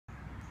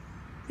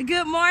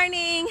Good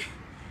morning.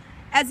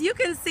 As you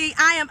can see,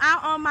 I am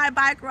out on my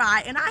bike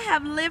ride, and I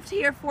have lived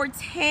here for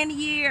 10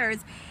 years.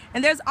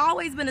 And there's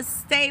always been a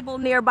stable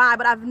nearby,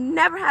 but I've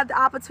never had the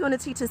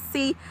opportunity to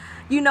see,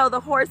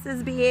 the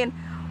horses being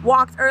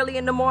walked early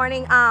in the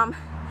morning.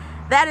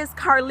 That is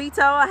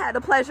Carlito. I had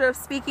the pleasure of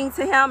speaking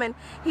to him, and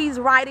he's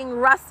riding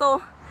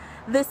Russell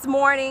this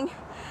morning.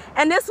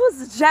 And this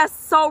was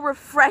just so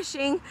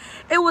refreshing.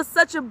 It was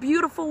such a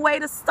beautiful way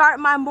to start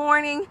my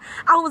morning.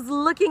 I was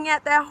looking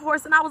at that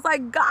horse and I was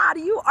like, God,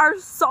 you are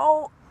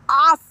so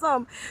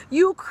awesome.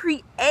 You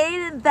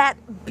created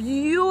that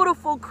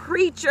beautiful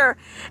creature.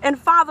 And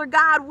Father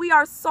God, we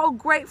are so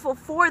grateful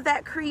for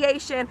that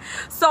creation.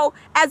 So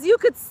as you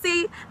could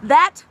see,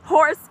 that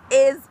horse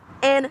is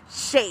in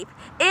shape.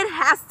 It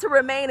has to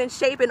remain in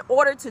shape in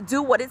order to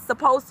do what it's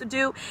supposed to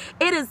do.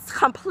 It is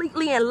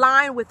completely in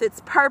line with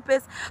its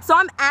purpose. So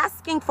I'm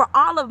asking for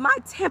all of my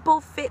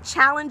Temple Fit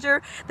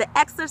Challenger, the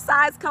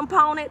exercise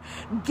component,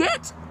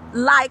 get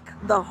like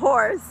the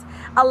horse.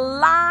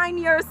 Align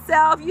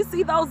yourself. You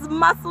see those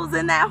muscles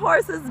in that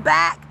horse's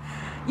back?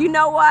 You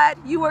know what?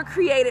 You were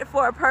created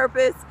for a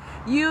purpose.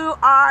 You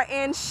are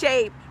in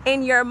shape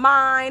in your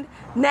mind.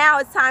 Now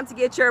it's time to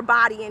get your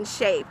body in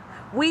shape.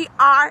 We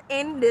are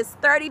in this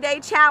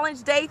 30-day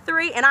challenge, day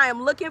 3, and I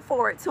am looking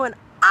forward to an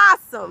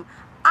awesome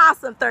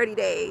 30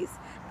 days.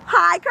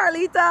 Hi,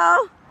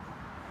 Carlito.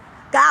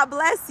 God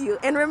bless you.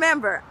 And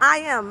remember, I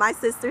am my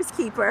sister's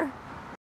keeper.